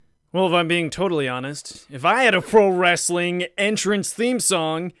Well, if I'm being totally honest, if I had a pro wrestling entrance theme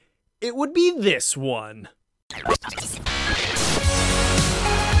song, it would be this one.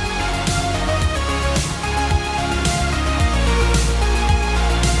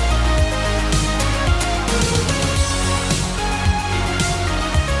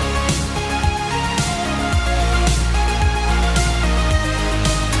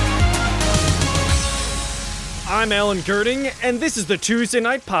 I'm Alan Girding, and this is the Tuesday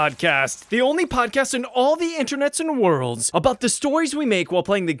Night Podcast, the only podcast in all the internets and worlds about the stories we make while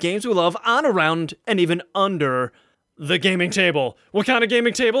playing the games we love on, around, and even under the gaming table. What kind of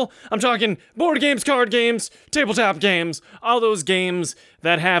gaming table? I'm talking board games, card games, tabletop games, all those games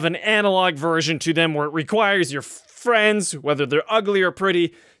that have an analog version to them where it requires your friends, whether they're ugly or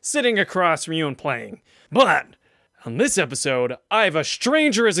pretty, sitting across from you and playing. But on this episode, I have a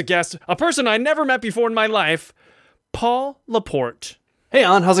stranger as a guest, a person I never met before in my life, Paul Laporte. Hey,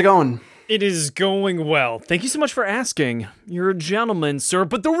 Alan, how's it going? It is going well. Thank you so much for asking. You're a gentleman, sir.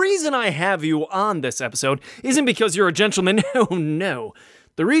 But the reason I have you on this episode isn't because you're a gentleman. No.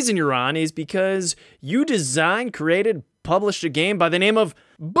 The reason you're on is because you designed, created, published a game by the name of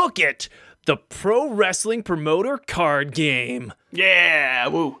Book It, the pro wrestling promoter card game. Yeah,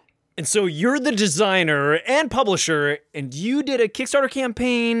 woo. And so you're the designer and publisher, and you did a Kickstarter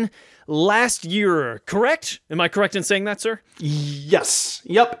campaign last year, correct? Am I correct in saying that, sir? Yes.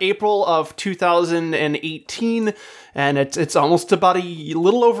 Yep, April of 2018, and it's almost about a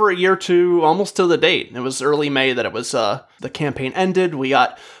little over a year to almost to the date. It was early May that it was the campaign ended. We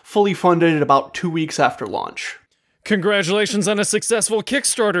got fully funded about 2 weeks after launch. Congratulations on a successful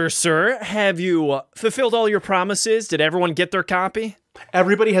Kickstarter, sir. Have you fulfilled all your promises? Did everyone get their copy?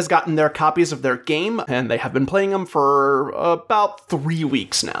 Everybody has gotten their copies of their game, and they have been playing them for about 3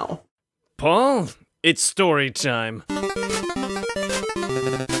 weeks now. Paul, it's story time.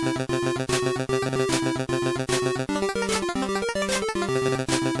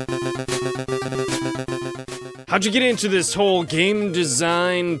 How'd you get into this whole game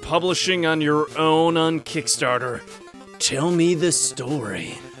design, publishing on your own on Kickstarter? Tell me the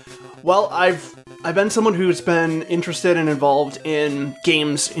story. Well, I've been someone who's been interested and involved in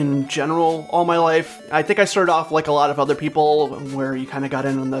games in general all my life. I think I started off like a lot of other people where you kind of got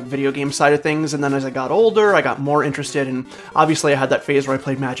in on the video game side of things, and then as I got older, I got more interested in, obviously I had that phase where I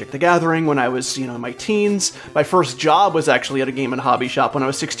played Magic the Gathering when I was, in my teens. My first job was actually at a game and hobby shop when I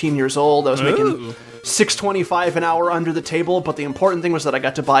was 16 years old. I was making $6.25 an hour under the table, but the important thing was that I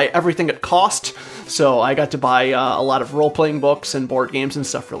got to buy everything at cost. So I got to buy a lot of role-playing books and board games and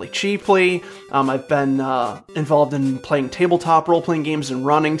stuff really cheaply. I've been involved in playing tabletop role-playing games and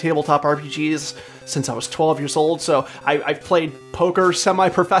running tabletop RPGs since I was 12 years old. So I've played poker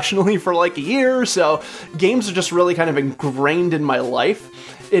semi-professionally for like a year. So games are just really kind of ingrained in my life.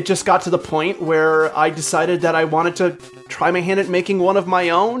 It just got to the point where I decided that I wanted to try my hand at making one of my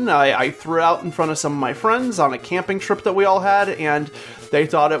own. I threw it out in front of some of my friends on a camping trip that we all had, and they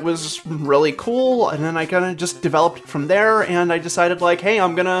thought it was really cool, and then I kind of just developed it from there, and I decided like, hey,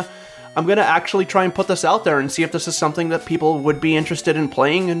 I'm gonna actually try and put this out there and see if this is something that people would be interested in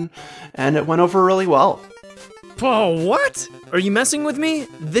playing, and it went over really well. Oh, what? Are you messing with me?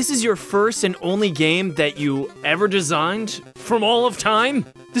 This is your first and only game that you ever designed from all of time?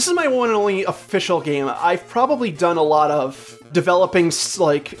 This is my one and only official game. I've probably done a lot of developing,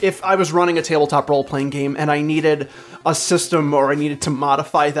 like, if I was running a tabletop role-playing game and I needed a system or I needed to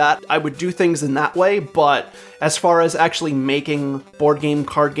modify that, I would do things in that way, but as far as actually making board game,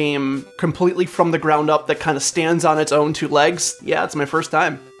 card game completely from the ground up that kind of stands on its own two legs, yeah, it's my first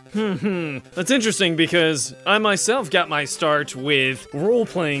time. That's interesting because I myself got my start with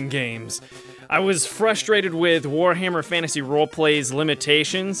role-playing games. I was frustrated with Warhammer Fantasy Roleplay's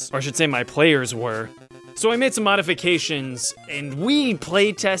limitations, or I should say my players were. So I made some modifications, and we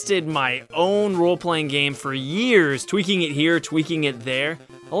play-tested my own role-playing game for years, tweaking it here, tweaking it there.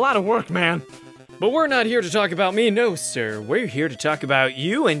 A lot of work, man. But we're not here to talk about me, no sir. We're here to talk about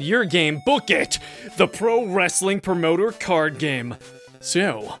you and your game, Book It, the pro wrestling promoter card game.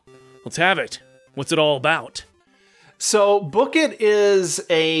 So, let's have it. What's it all about? So, Book It is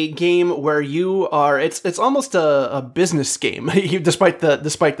a game where you are, it's almost a business game, despite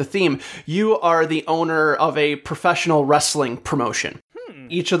the theme. You are the owner of a professional wrestling promotion.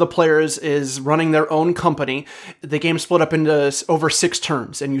 Each of the players is running their own company. The game's split up into over 6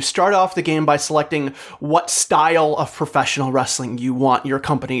 turns, and you start off the game by selecting what style of professional wrestling you want your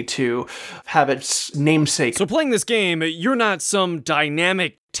company to have its namesake. So playing this game, you're not some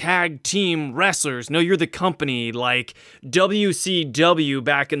dynamic tag team wrestlers. No, you're the company, like WCW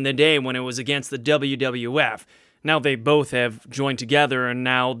back in the day when it was against the WWF. Now they both have joined together and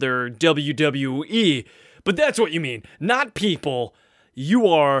now they're WWE. But that's what you mean, not people. You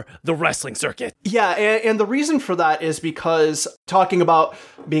are the wrestling circuit. Yeah, and the reason for that is because talking about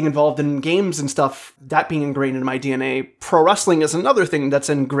being involved in games and stuff, that being ingrained in my DNA, pro wrestling is another thing that's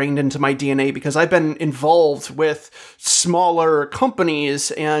ingrained into my DNA because I've been involved with smaller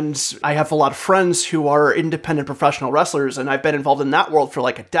companies and I have a lot of friends who are independent professional wrestlers and I've been involved in that world for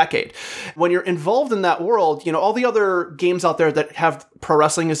like a decade. When you're involved in that world, all the other games out there that have pro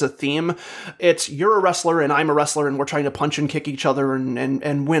wrestling as a theme, it's you're a wrestler and I'm a wrestler and we're trying to punch and kick each other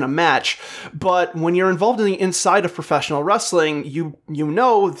and win a match. But when you're involved in the inside of professional wrestling, you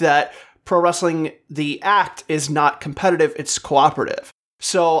know that pro wrestling, the act is not competitive, it's cooperative.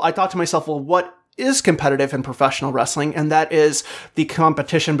 So I thought to myself, well, what is competitive in professional wrestling? And that is the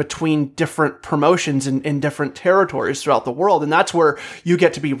competition between different promotions in different territories throughout the world. And that's where you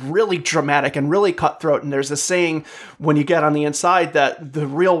get to be really dramatic and really cutthroat. And there's a saying when you get on the inside that the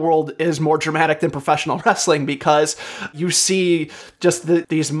real world is more dramatic than professional wrestling because you see just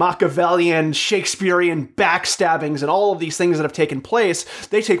these Machiavellian, Shakespearean backstabbings and all of these things that have taken place.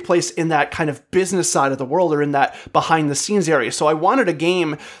 They take place in that kind of business side of the world or in that behind the scenes area. So I wanted a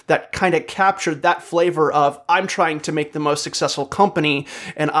game that kind of captured that flavor of I'm trying to make the most successful company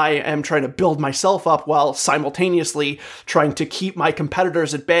and I am trying to build myself up while simultaneously trying to keep my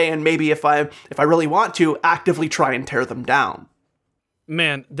competitors at bay and maybe if I really want to actively try and tear them down.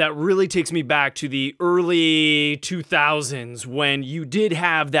 Man, that really takes me back to the early 2000s when you did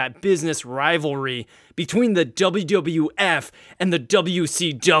have that business rivalry between the WWF and the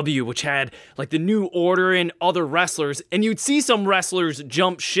WCW, which had like the New Order and other wrestlers, and you'd see some wrestlers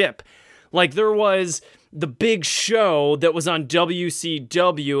jump ship. Like there was the Big Show that was on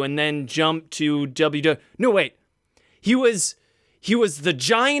WCW and then jumped to WW. No, wait. He was the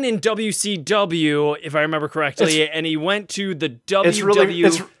Giant in WCW, if I remember correctly, and he went to the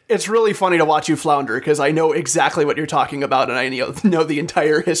WW. It's really funny to watch you flounder because I know exactly what you're talking about and I know the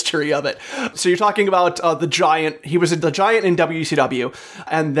entire history of it. So you're talking about the Giant. He was the Giant in WCW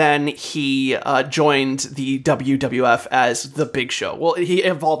and then he joined the WWF as the Big Show. Well, he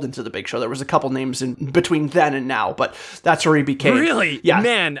evolved into the Big Show. There was a couple names in between then and now, but that's where he became. Really? Yeah.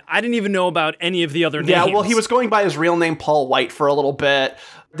 Man, I didn't even know about any of the other names. Yeah, well, he was going by his real name, Paul White, for a little bit.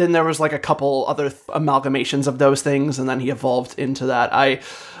 Then there was like a couple other amalgamations of those things, and then he evolved into that.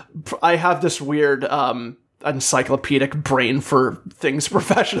 I have this weird encyclopedic brain for things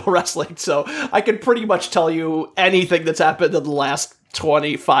professional wrestling, so I could pretty much tell you anything that's happened in the last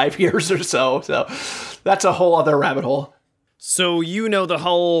 25 years or so. So that's a whole other rabbit hole. So you know the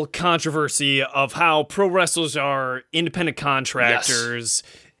whole controversy of how pro wrestlers are independent contractors,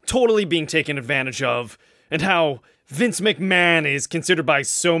 totally being taken advantage of, and how Vince McMahon is considered by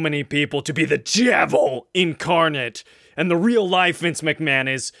so many people to be the devil incarnate, and the real life Vince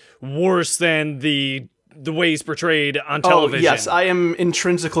McMahon is worse than the way he's portrayed on television. Oh, yes, I am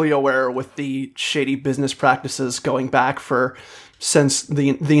intrinsically aware with the shady business practices going back since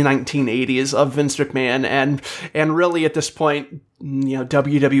the 1980s of Vince McMahon, and really at this point,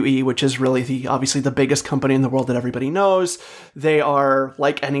 WWE, which is really obviously the biggest company in the world that everybody knows, they are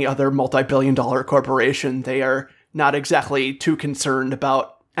like any other multi-billion-dollar corporation. They are not exactly too concerned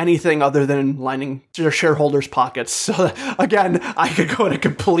about anything other than lining their shareholders' pockets. So again,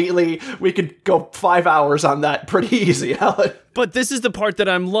 we could go 5 hours on that pretty easy, Alan. But this is the part that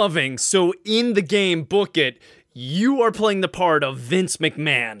I'm loving. So in the game, Book It, you are playing the part of Vince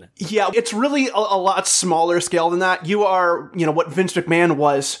McMahon. Yeah, it's really a lot smaller scale than that. You are, what Vince McMahon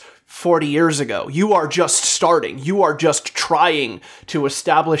was 40 years ago. You are just starting. You are just trying to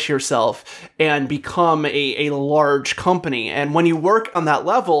establish yourself and become a large company. And when you work on that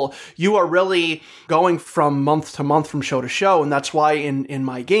level, you are really going from month to month, from show to show. And that's why in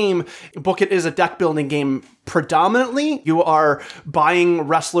my game, Book It is a deck building game predominantly. You are buying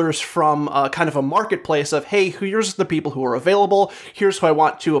wrestlers from kind of a marketplace of, hey, here's the people who are available. Here's who I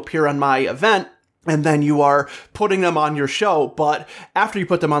want to appear on my event. And then you are putting them on your show. But after you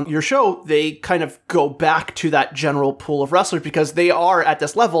put them on your show, they kind of go back to that general pool of wrestlers because they are, at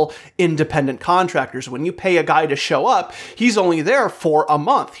this level, independent contractors. When you pay a guy to show up, he's only there for a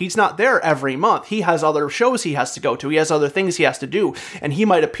month. He's not there every month. He has other shows he has to go to. He has other things he has to do. And he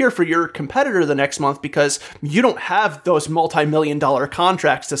might appear for your competitor the next month because you don't have those multi-million-dollar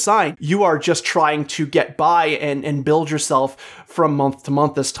contracts to sign. You are just trying to get by and build yourself from month to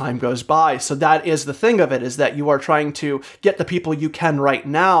month as time goes by. So that is the thing of it, is that you are trying to get the people you can right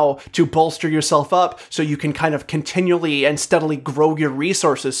now to bolster yourself up so you can kind of continually and steadily grow your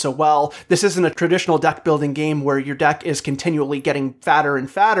resources. So while this isn't a traditional deck building game where your deck is continually getting fatter and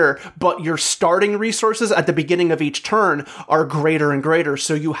fatter, but your starting resources at the beginning of each turn are greater and greater,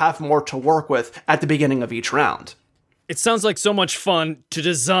 so you have more to work with at the beginning of each round. It sounds like so much fun to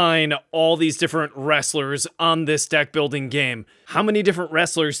design all these different wrestlers on this deck building game. How many different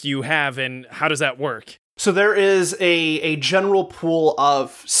wrestlers do you have, and how does that work? So there is a general pool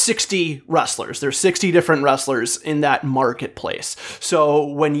of 60 wrestlers. There's 60 different wrestlers in that marketplace. So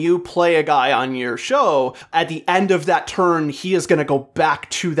when you play a guy on your show, at the end of that turn, he is going to go back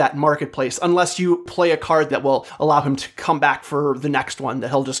to that marketplace, unless you play a card that will allow him to come back for the next one, that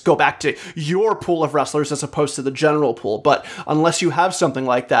he'll just go back to your pool of wrestlers as opposed to the general pool. But unless you have something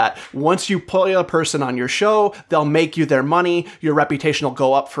like that, once you play a person on your show, they'll make you their money. Your reputation will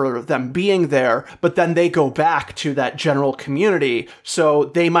go up for them being there, but then they go back to that general community. So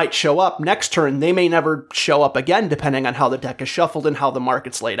they might show up next turn. They may never show up again, depending on how the deck is shuffled and how the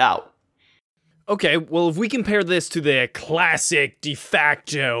market's laid out. Okay, well, if we compare this to the classic de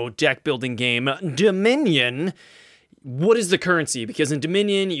facto deck building game, Dominion, what is the currency? Because in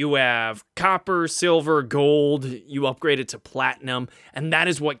Dominion, you have copper, silver, gold, you upgrade it to platinum, and that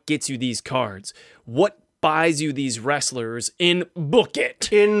is what gets you these cards. What buys you these wrestlers in Book It?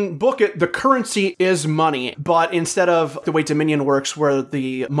 In Book It, the currency is money, but instead of the way Dominion works, where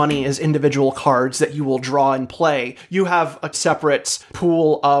the money is individual cards that you will draw and play, you have a separate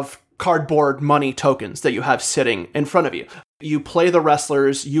pool of cardboard money tokens that you have sitting in front of you. You play the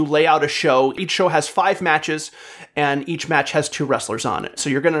wrestlers, you lay out a show. Each show has 5 matches, and each match has 2 wrestlers on it. So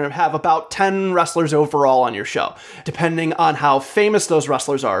you're going to have about 10 wrestlers overall on your show. Depending on how famous those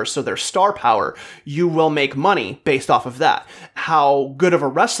wrestlers are, so their star power, you will make money based off of that. How good of a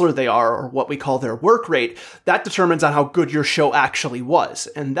wrestler they are, or what we call their work rate, that determines on how good your show actually was.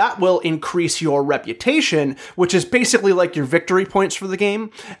 And that will increase your reputation, which is basically like your victory points for the game.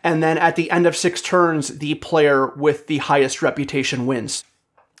 And then at the end of 6 turns, the player with the highest reputation wins.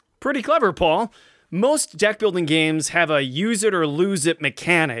 Pretty clever, Paul. Most deck building games have a use it or lose it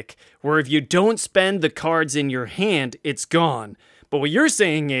mechanic, where if you don't spend the cards in your hand, it's gone. But what you're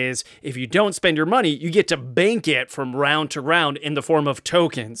saying is, if you don't spend your money, you get to bank it from round to round in the form of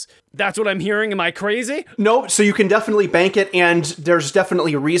tokens. That's what I'm hearing? Am I crazy? No, so you can definitely bank it, and there's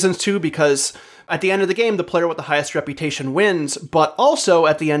definitely reasons to, because at the end of the game, the player with the highest reputation wins, but also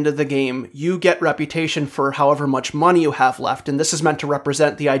at the end of the game, you get reputation for however much money you have left. And this is meant to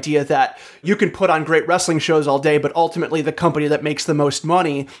represent the idea that you can put on great wrestling shows all day, but ultimately the company that makes the most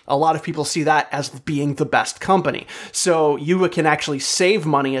money, a lot of people see that as being the best company. So you can actually save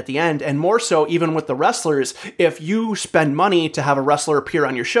money at the end, and more so even with the wrestlers. If you spend money to have a wrestler appear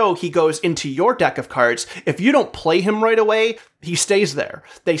on your show, he goes into your deck of cards. If you don't play him right away, he stays there.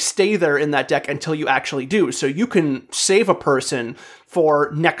 They stay there in that deck until you actually do. So you can save a person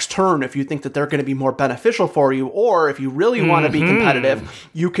for next turn if you think that they're going to be more beneficial for you, or if you really want to be competitive,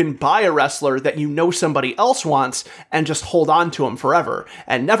 you can buy a wrestler that you know somebody else wants and just hold on to them forever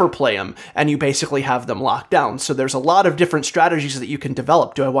and never play them, and you basically have them locked down. So there's a lot of different strategies that you can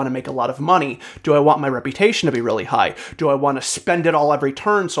develop. Do I want to make a lot of money? Do I want my reputation to be really high? Do I want to spend it all every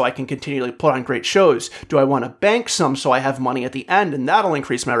turn so I can continually put on great shows? Do I want to bank some so I have money at the end and that'll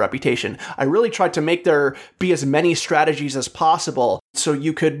increase my reputation? I really tried to make there be as many strategies as possible so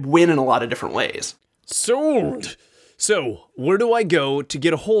you could win in a lot of different ways. Sold! So, where do I go to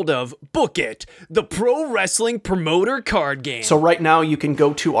get a hold of Book It, the pro wrestling promoter card game? So right now you can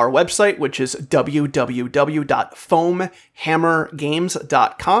go to our website, which is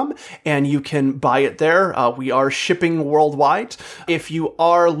www.foamhammergames.com, and you can buy it there. We are shipping worldwide. If you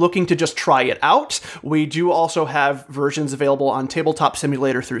are looking to just try it out, we do also have versions available on Tabletop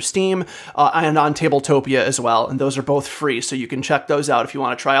Simulator through Steam, and on Tabletopia as well, and those are both free, so you can check those out if you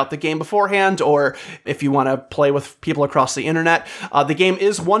want to try out the game beforehand, or if you want to play with people across the internet. The game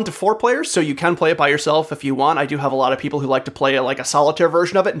is 1 to 4 players, so you can play it by yourself if you want. I do have a lot of people who like to play like a solitaire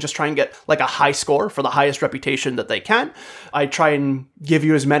version of it and just try and get like a high score for the highest reputation that they can. I try and give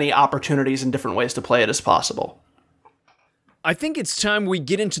you as many opportunities and different ways to play it as possible. I think it's time we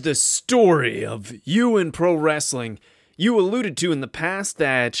get into the story of you in pro wrestling. You alluded to in the past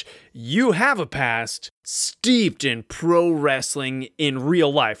that you have a past steeped in pro wrestling in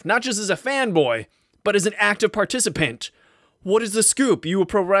real life, not just as a fanboy, but as an active participant. What is the scoop? You a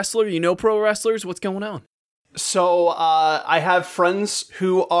pro wrestler? You know pro wrestlers? What's going on? So I have friends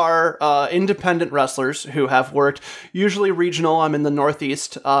who are independent wrestlers who have worked, usually regional. I'm in the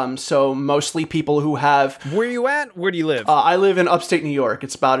Northeast, so mostly people who have... Where are you at? Where do you live? I live in upstate New York.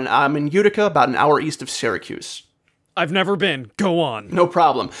 I'm in Utica, about an hour east of Syracuse. I've never been. Go on. No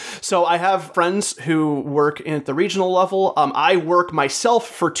problem. So I have friends who work at the regional level. I work myself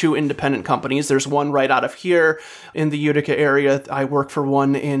for 2 independent companies. There's one right out of here in the Utica area. I work for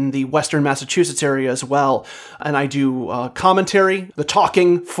one in the Western Massachusetts area as well. And I do commentary, the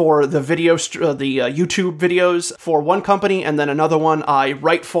talking for the YouTube videos for one company, and then another one I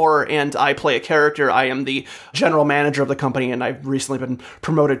write for and I play a character. I am the general manager of the company, and I've recently been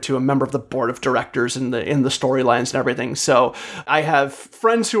promoted to a member of the board of directors in the storylines and everything. So I have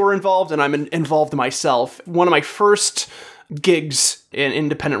friends who are involved, and I'm involved myself. One of my first gigs in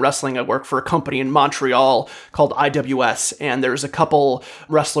independent wrestling, I work for a company in Montreal called IWS, and there's a couple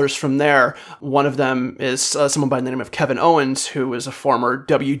wrestlers from there. One of them is someone by the name of Kevin Owens, who is a former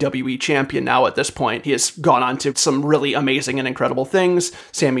WWE champion now at this point. He has gone on to some really amazing and incredible things.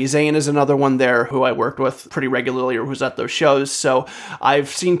 Sami Zayn is another one there who I worked with pretty regularly or who's at those shows. So I've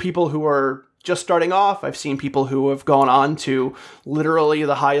seen people who are just starting off. I've seen people who have gone on to literally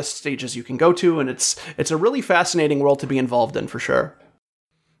the highest stages you can go to, and it's a really fascinating world to be involved in for sure.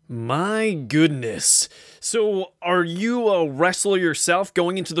 My goodness. So, are you a wrestler yourself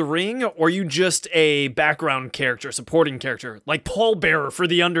going into the ring, or are you just a background character, supporting character, like Paul Bearer for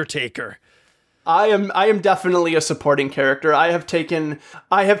The Undertaker? I am definitely a supporting character. I have taken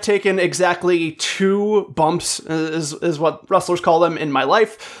exactly 2 bumps, is what wrestlers call them, in my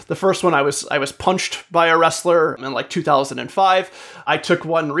life. The first one I was punched by a wrestler in like 2005. I took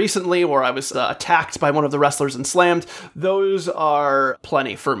one recently where I was attacked by one of the wrestlers and slammed. Those are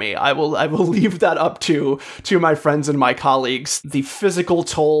plenty for me. I will leave that up to my friends and my colleagues. The physical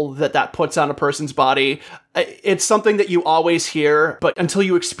toll that puts on a person's body, it's something that you always hear, but until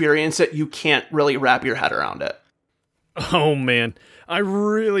you experience it, you can't really wrap your head around it. Oh man, I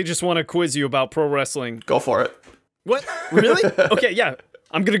really just want to quiz you about pro wrestling. Go for it. What? Really? Okay, yeah.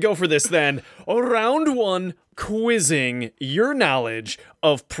 I'm gonna go for this then. Round 1, quizzing your knowledge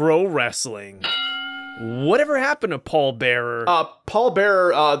of pro wrestling. Whatever happened to Paul Bearer? Paul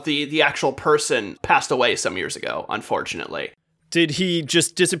Bearer, the actual person, passed away some years ago, unfortunately. Did he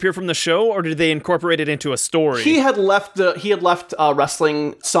just disappear from the show, or did they incorporate it into a story? He had left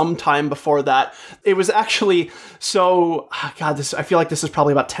wrestling some time before that. It was actually I feel like this is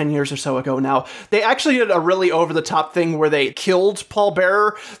probably about 10 years or so ago now. They actually did a really over the top thing where they killed Paul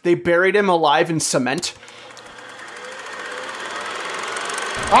Bearer. They buried him alive in cement.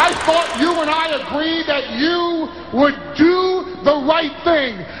 I thought you and I agreed that you would do the right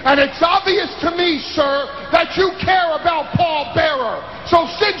thing. And it's obvious to me, sir, that you care about Paul Bearer. So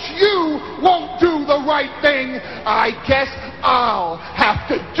since you won't do the right thing, I guess I'll have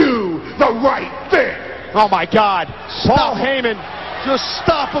to do the right thing. Oh my God. Paul Heyman. Just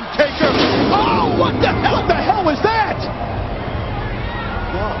stop him, Taker. Oh, what the hell? What the hell was that?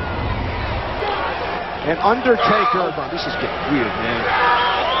 And Undertaker. Oh, this is getting weird, man.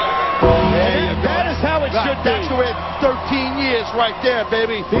 That is how it should be. That's the way 13 years right there,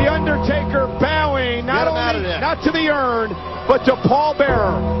 baby. The Undertaker bowing not to the urn, but to Paul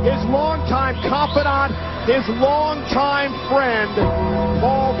Bearer, his longtime confidant, his longtime friend,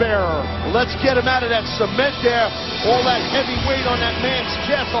 Paul Bearer. Let's get him out of that cement there. All that heavy weight on that man's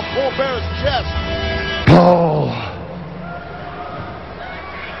chest, on Paul Bearer's chest. Paul,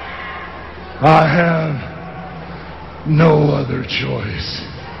 I have no other choice.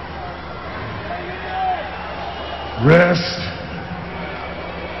 Rest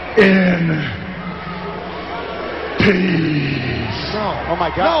in peace. No. Oh my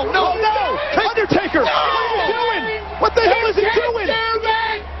God. No. Undertaker. No. What are you doing? What the hell is he doing?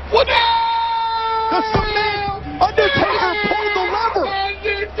 What? The cement. Undertaker pulled the lever.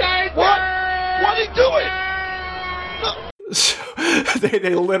 Undertaker. What did he do it?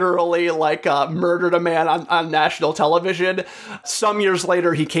 They literally murdered a man on national television. Some years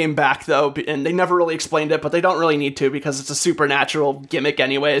later, he came back though, and they never really explained it, but they don't really need to because it's a supernatural gimmick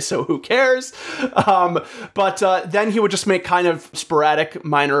anyway, so who cares? But then he would just make kind of sporadic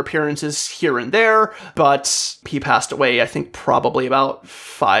minor appearances here and there, but he passed away, I think, probably about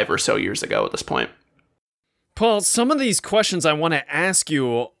 5 or so years ago at this point. Paul, some of these questions I want to ask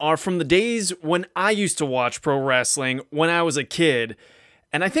you are from the days when I used to watch pro wrestling when I was a kid,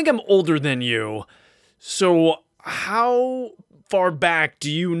 and I think I'm older than you. So how far back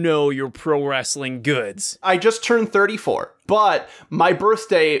do you know your pro wrestling goods? I just turned 34, but my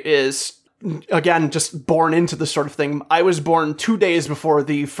birthday is again, just born into this sort of thing. I was born 2 days before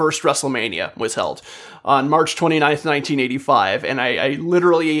the first WrestleMania was held on March 29th, 1985. And I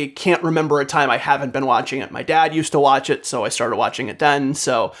literally can't remember a time I haven't been watching it. My dad used to watch it, so I started watching it then.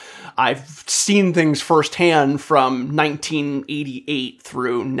 So I've seen things firsthand from 1988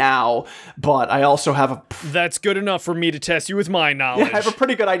 through now, but I also have That's good enough for me to test you with my knowledge. I have a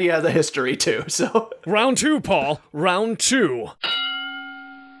pretty good idea of the history too, so. Round 2, Paul. Round 2.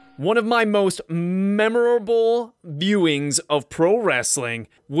 One of my most memorable viewings of pro wrestling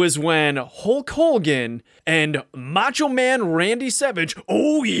was when Hulk Hogan and Macho Man Randy Savage,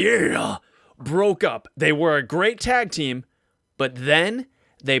 oh yeah, broke up. They were a great tag team, but then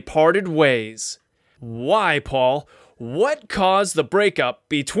they parted ways. Why, Paul? What caused the breakup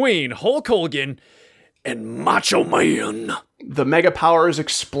between Hulk Hogan and Macho Man? The mega powers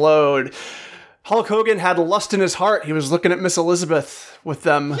explode. Hulk Hogan had lust in his heart. He was looking at Miss Elizabeth with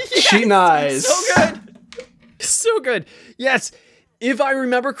them cheating eyes. So good. So good. Yes, if I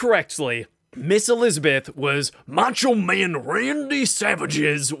remember correctly, Miss Elizabeth was Macho Man Randy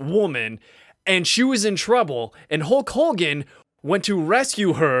Savage's woman, and she was in trouble, and Hulk Hogan went to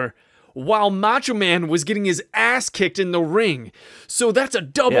rescue her while Macho Man was getting his ass kicked in the ring. So that's a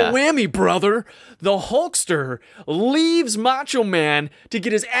double whammy, brother. The Hulkster leaves Macho Man to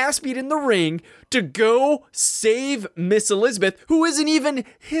get his ass beat in the ring to go save Miss Elizabeth, who isn't even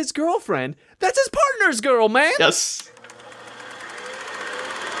his girlfriend. That's his partner's girl, man. Yes.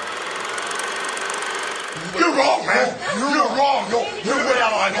 You're wrong, man. You're wrong. No, you're way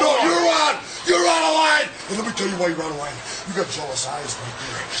out of line. No, you're out of line. And let me tell you why you're out of line. You got jealous eyes right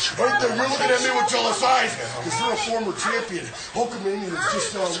there. Right there, you're looking at me with jealous eyes because you're a former champion. Hulkamania is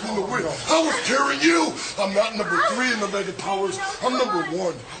just in the win. I was carrying you. I'm not number 3 in the Mega Powers. I'm number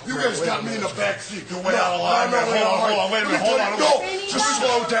 1. You guys got me in the backseat. You're way out of line, man. Hold on. Wait a minute. Hold on. No, just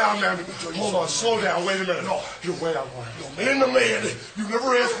slow down, man. Hold on. Slow down. Wait a minute. No, you're way out of line. No, man to man, you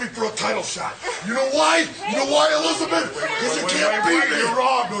never asked me for a title shot. You know why? You know why, Elizabeth? Because you can't beat me. You're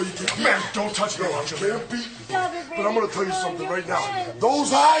wrong. No, you can't. Man, don't touch me. You can't beat me. But I'm going to tell you something right now.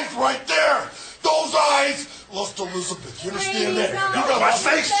 Those eyes right there, those eyes, lust Elizabeth. You understand that? You got my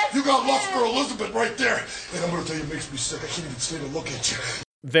face. You got lust for Elizabeth right there. And I'm going to tell you, it makes me sick. I can't even stand to look at you.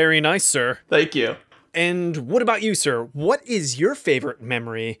 Very nice, sir. Thank you. And what about you, sir? What is your favorite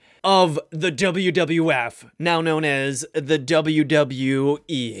memory of the WWF, now known as the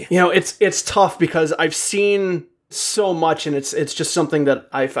WWE? You know, it's tough because I've seen so much, and it's just something that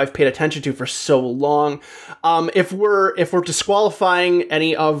I've paid attention to for so long. If we're disqualifying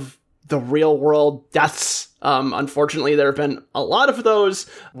any of the real world deaths, unfortunately there have been a lot of those.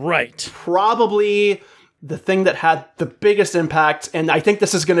 Right. Probably the thing that had the biggest impact, and I think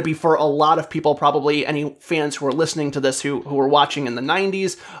this is going to be for a lot of people, probably any fans who are listening to this who were watching in the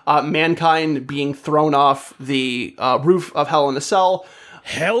 90s, Mankind being thrown off the roof of Hell in a Cell.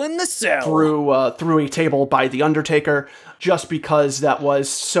 Hell in the Cell. Through a table by The Undertaker, just because that was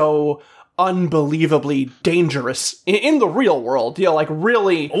so unbelievably dangerous in the real world. You know, like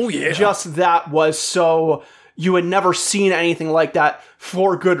really, just that was so... You had never seen anything like that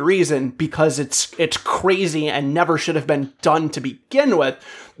for good reason, because it's crazy and never should have been done to begin with.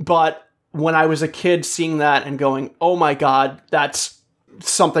 But when I was a kid seeing that and going, oh my God, that's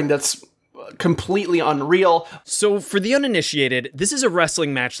something that's completely unreal. So for the uninitiated, this is a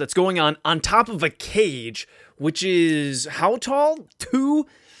wrestling match that's going on top of a cage, which is how tall?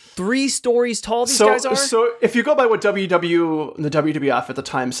 2-3 stories tall these guys are? So if you go by what the WWF at the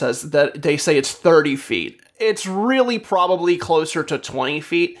time says, that they say it's 30 feet. It's really probably closer to 20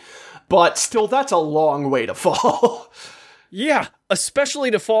 feet, but still, that's a long way to fall. Yeah,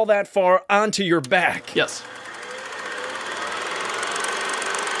 especially to fall that far onto your back. Yes.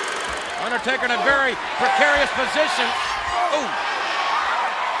 Undertaker in a very precarious position. Ooh.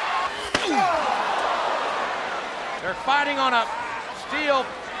 They're fighting on a steel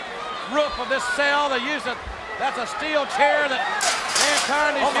roof of this cell. They use it. That's a steel chair that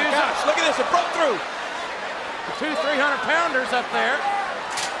Mankind is using. Oh my gosh, look at this, it broke through. The 200-300-pounders up there.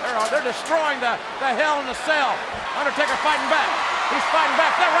 They're destroying the Hell in the Cell. Undertaker fighting back. He's fighting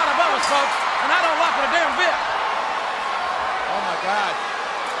back. They're right above us, folks. And I don't like it a damn bit. Oh my God.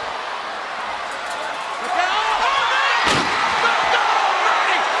 Look out. Oh, McDonald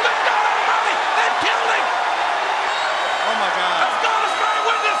Murray! That killed him! Oh my God. Let's go, let's bear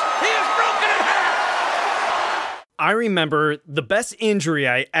witness. He is broken in half. I remember the best injury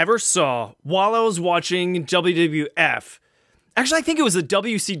I ever saw while I was watching WWF. Actually, I think it was the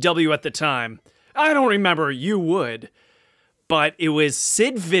WCW at the time. I don't remember, you would. But it was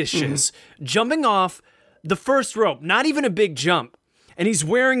Sid Vicious jumping off the first rope, not even a big jump. and he's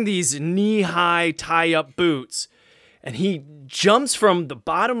wearing these knee-high tie-up boots. And he jumps from the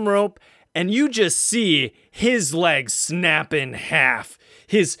bottom rope, and you just see his leg snap in half.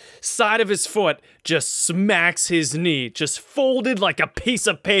 His side of his foot just smacks his knee, just folded like a piece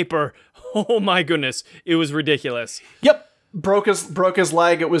of paper. Oh my goodness, it was ridiculous. Yep. Broke his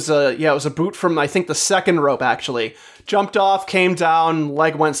leg. It was a boot from, I think, the second rope, actually. Jumped off, came down,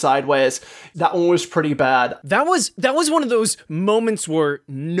 leg went sideways. That one was pretty bad. That was one of those moments where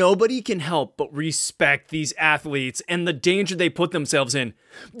nobody can help but respect these athletes and the danger they put themselves in.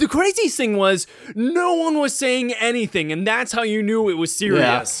 The craziest thing was no one was saying anything, and that's how you knew it was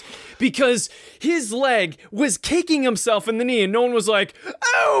serious. Yeah. Because his leg was kicking himself in the knee, and no one was like,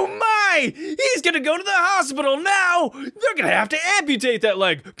 oh my, he's gonna go to the hospital now. They're gonna have to amputate that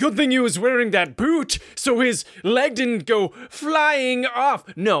leg. Good thing he was wearing that boot, so his leg didn't go flying off.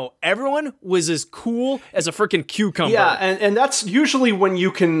 No, everyone was as cool as a freaking cucumber. Yeah, and that's usually when you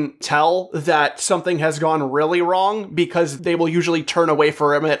can tell that something has gone really wrong, because they will usually turn away from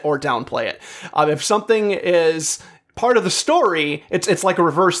it or downplay it. If something is part of the story, it's like a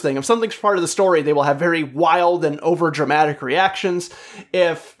reverse thing. If something's part of the story, they will have very wild and over-dramatic reactions.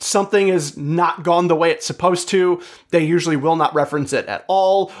 If something is not gone the way it's supposed to, they usually will not reference it at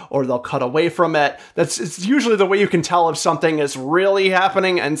all, or they'll cut away from it. It's usually the way you can tell if something is really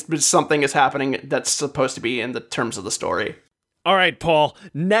happening and something is happening that's supposed to be in the terms of the story. All right, Paul,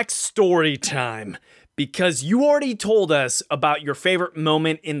 next story time. Because you already told us about your favorite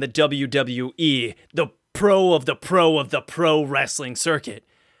moment in the WWE, the pro of the pro wrestling circuit.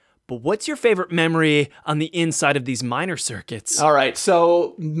 But what's your favorite memory on the inside of these minor circuits? All right,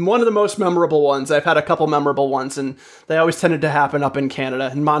 so one of the most memorable ones, I've had a couple memorable ones, and they always tended to happen up in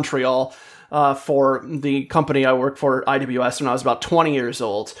Canada, in Montreal, for the company I worked for, IWS, when I was about 20 years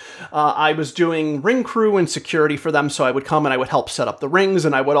old. I was doing ring crew and security for them, so I would come and I would help set up the rings,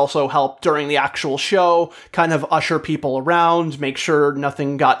 and I would also help during the actual show, kind of usher people around, make sure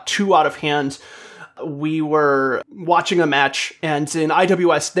nothing got too out of hand. We were watching a match, and in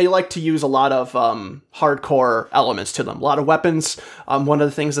IWS, they like to use a lot of hardcore elements to them. A lot of weapons. One of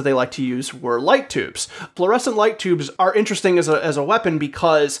the things that they like to use were light tubes. Fluorescent light tubes are interesting as a weapon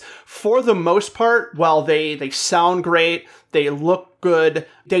because, for the most part, while they sound great, they look good,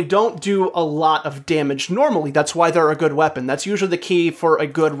 they don't do a lot of damage normally. That's why they're a good weapon. That's usually the key for a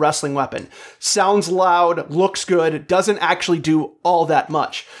good wrestling weapon. Sounds loud, looks good, doesn't actually do all that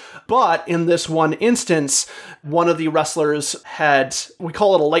much. But in this one instance, one of the wrestlers had, we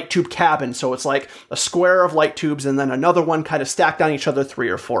call it a light tube cabin. So it's like a square of light tubes and then another one kind of stacked on each other 3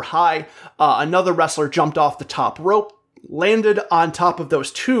 or 4 high. Another wrestler jumped off the top rope, landed on top of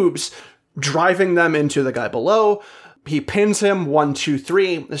those tubes, driving them into the guy below. He pins him, 1, 2,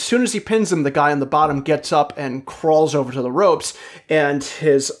 3. As soon as he pins him, the guy on the bottom gets up and crawls over to the ropes, and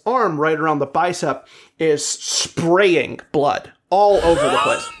his arm right around the bicep is spraying blood all over the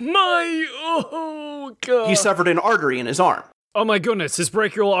place. Oh, God. He suffered an artery in his arm. Oh my goodness, his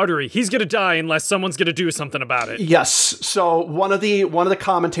brachial artery. He's gonna die unless someone's gonna do something about it. Yes. So one of the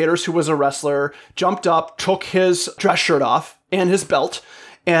commentators, who was a wrestler, jumped up, took his dress shirt off and his belt,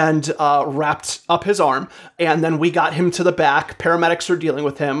 and wrapped up his arm. And then we got him to the back. Paramedics are dealing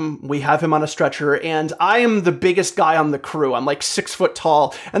with him. We have him on a stretcher. And I am the biggest guy on the crew. I'm like 6 foot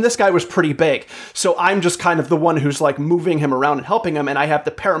tall. And this guy was pretty big. So I'm just kind of the one who's like moving him around and helping him. And I have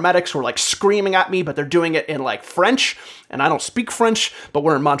the paramedics who are like screaming at me, but they're doing it in like French. And I don't speak French, but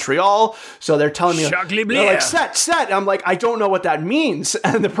we're in Montreal. So they're telling me, they're like, set. And I'm like, I don't know what that means.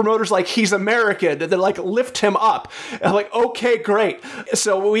 And the promoter's like, he's American. And they're like, lift him up. And I'm like, okay, great.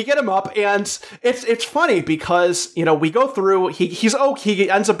 So we get him up, and it's funny because, you know, we go through, he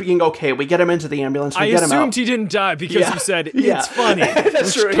ends up being okay. We get him into the ambulance. We get him out. I assumed he didn't die because you said, it's funny.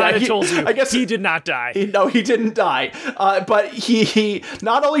 That's true. Kind of told you, I guess he did not die. No, he didn't die. But he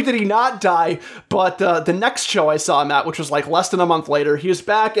not only did he not die, but the next show I saw him at, which was like less than a month later, he was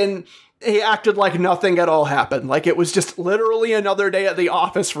back and he acted like nothing at all happened. Like it was just literally another day at the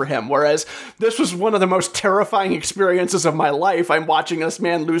office for him. Whereas this was one of the most terrifying experiences of my life. I'm watching this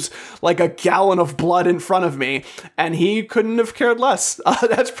man lose like a gallon of blood in front of me, and he couldn't have cared less.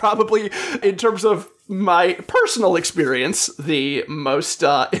 That's probably, in terms of my personal experience, the most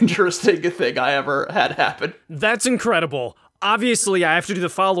interesting thing I ever had happen. That's incredible. Obviously, I have to do the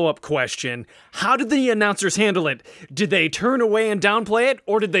follow-up question. How did the announcers handle it? Did they turn away and downplay it?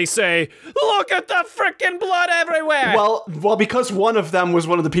 Or did they say, look at the frickin' blood everywhere? Well, because one of them was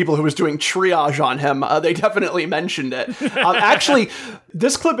one of the people who was doing triage on him, they definitely mentioned it. Actually,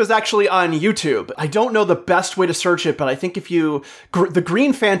 this clip is actually on YouTube. I don't know the best way to search it, but I think if the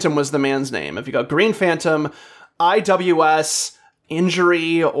Green Phantom was the man's name. If you go Green Phantom, IWS,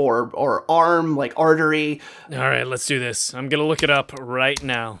 injury or arm, like artery. All right, let's do this. I'm going to look it up right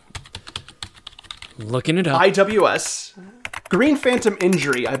now. Looking it up. IWS. Green phantom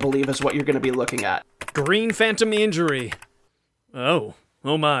injury, I believe, is what you're going to be looking at. Green phantom injury. Oh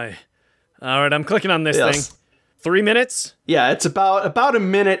my. All right, I'm clicking on this thing. 3 minutes? Yeah, it's about a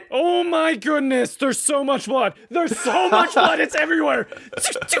minute. Oh my goodness, there's so much blood. There's so much blood, it's everywhere.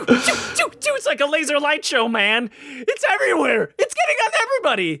 It's like a laser light show, man. It's everywhere. It's getting on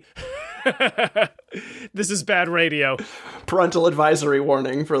everybody. This is bad radio. Parental advisory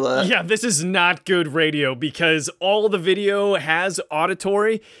warning for the... Yeah, this is not good radio because all the video has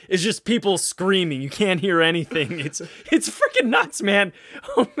auditory. It's just people screaming. You can't hear anything. It's freaking nuts, man.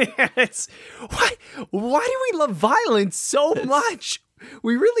 Oh man, why do we love violence so much?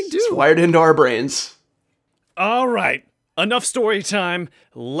 We really do. It's wired into our brains. All right. Enough story time.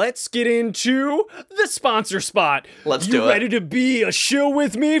 Let's get into the sponsor spot. Let's do it. You ready to be a shill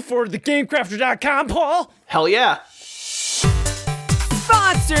with me for the GameCrafter.com, Paul? Hell yeah.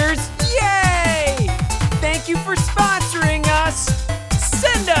 Sponsors, yay! Thank you for sponsoring us.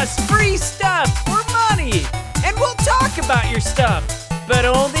 Send us free stuff or money, and we'll talk about your stuff, but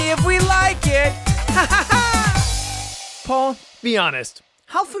only if we like it. Ha ha ha! Paul, be honest.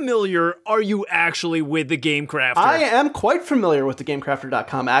 How familiar are you actually with the GameCrafter? I am quite familiar with the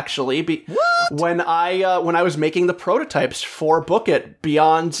GameCrafter.com, actually. What? When I was making the prototypes for Book It,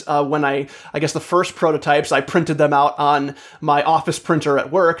 beyond when I guess the first prototypes, I printed them out on my office printer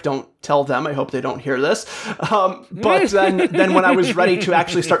at work. Don't tell them. I hope they don't hear this. But then when I was ready to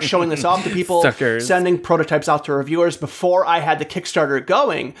actually start showing this off to people, sending prototypes out to reviewers, before I had the Kickstarter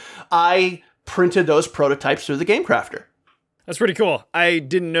going, I printed those prototypes through the GameCrafter. That's pretty cool. I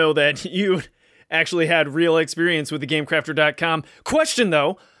didn't know that you actually had real experience with the GameCrafter.com. Question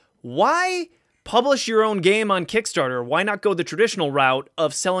though, why publish your own game on Kickstarter? Why not go the traditional route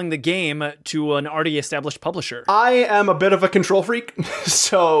of selling the game to an already established publisher? I am a bit of a control freak,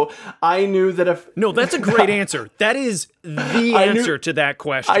 so I knew that if... No, that's a great answer. That is the answer to that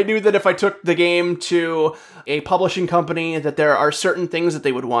question. I knew that if I took the game to a publishing company, that there are certain things that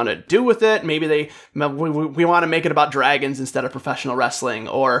they would want to do with it. Maybe we want to make it about dragons instead of professional wrestling,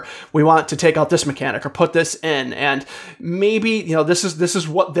 or we want to take out this mechanic or put this in, and maybe, this is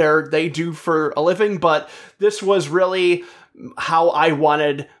what they do for a living, but this was really how I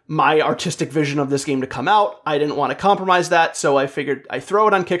wanted my artistic vision of this game to come out. I didn't want to compromise that, so I figured I throw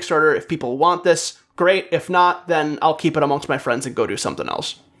it on Kickstarter. If people want this, great. If not, then I'll keep it amongst my friends and go do something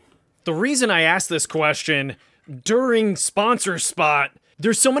else. The reason I asked this question during Sponsor Spot,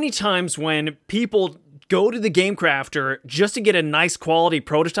 there's so many times when people go to the GameCrafter just to get a nice quality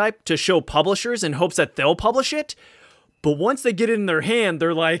prototype to show publishers in hopes that they'll publish it. But once they get it in their hand,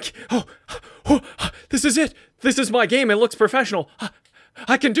 they're like, oh, this is it. This is my game. It looks professional.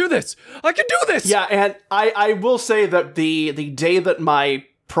 I can do this. I can do this. Yeah, and I will say that the day that my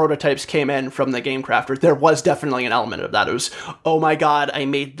prototypes came in from the GameCrafter, there was definitely an element of that. It was, oh my god, I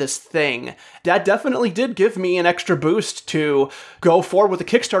made this thing. That definitely did give me an extra boost to go forward with the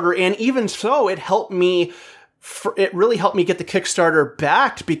Kickstarter, and even so, it really helped me get the Kickstarter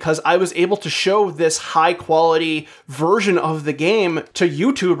backed, because I was able to show this high quality version of the game to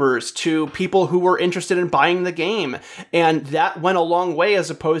YouTubers, to people who were interested in buying the game. And that went a long way,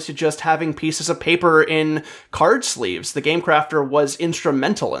 as opposed to just having pieces of paper in card sleeves. The GameCrafter was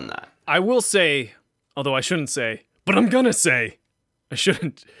instrumental in that. I will say, although I shouldn't say, but I'm gonna say, I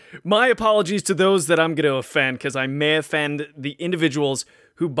shouldn't. My apologies to those that I'm gonna offend, because I may offend the individuals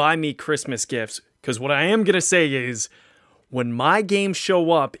who buy me Christmas gifts. Because what I am going to say is, when my games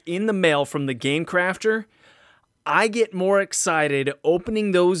show up in the mail from the GameCrafter, I get more excited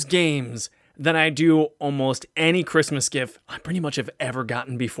opening those games than I do almost any Christmas gift I pretty much have ever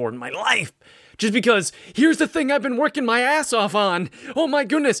gotten before in my life. Just because, here's the thing I've been working my ass off on. Oh my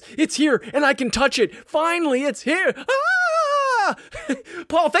goodness, it's here and I can touch it. Finally, it's here. Ah!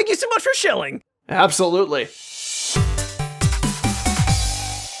 Paul, thank you so much for shilling. Absolutely.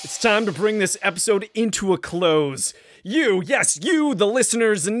 It's time to bring this episode into a close. You, yes, you, the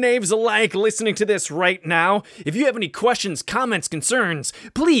listeners and knaves alike listening to this right now, if you have any questions, comments, concerns,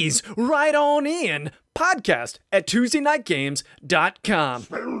 please write on in. podcast@TuesdayNightGames.com.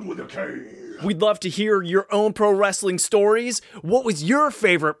 Spelled with a K. We'd love to hear your own pro wrestling stories. What was your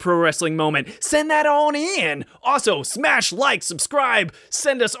favorite pro wrestling moment? Send that on in. Also, smash like, subscribe,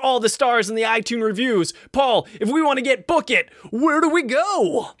 send us all the stars in the iTunes reviews. Paul, if we want to get Book It, where do we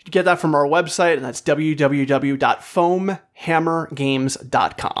go? You get that from our website, and that's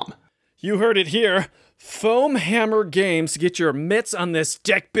www.foamhammergames.com. You heard it here. Foam Hammer Games to get your mitts on this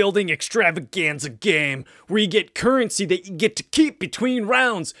deck building extravaganza game where you get currency that you get to keep between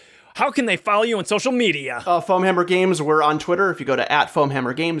rounds. How can they follow you on social media? Foam Hammer Games, we're on Twitter. If you go to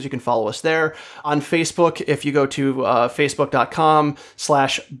 @FoamHammerGames, you can follow us there. On Facebook, if you go to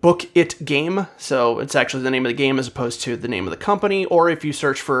facebook.com/bookitgame, so it's actually the name of the game as opposed to the name of the company, or if you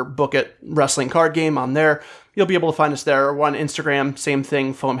search for Book It Wrestling Card Game on there, you'll be able to find us there. We're on Instagram, same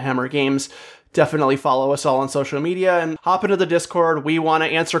thing, Foam Hammer Games. Definitely follow us all on social media and hop into the Discord. We want to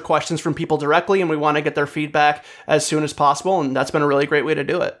answer questions from people directly, and we want to get their feedback as soon as possible, and that's been a really great way to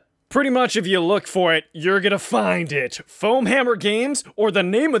do it. Pretty much if you look for it, you're gonna find it. Foam Hammer Games, or the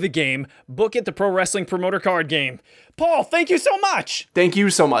name of the game, Book It, the pro wrestling promoter card game. Paul, thank you so much! Thank you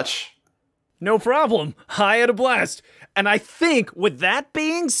so much. No problem. I had a blast. And I think with that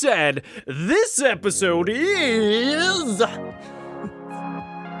being said, this episode is...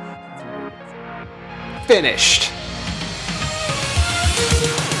 Finished.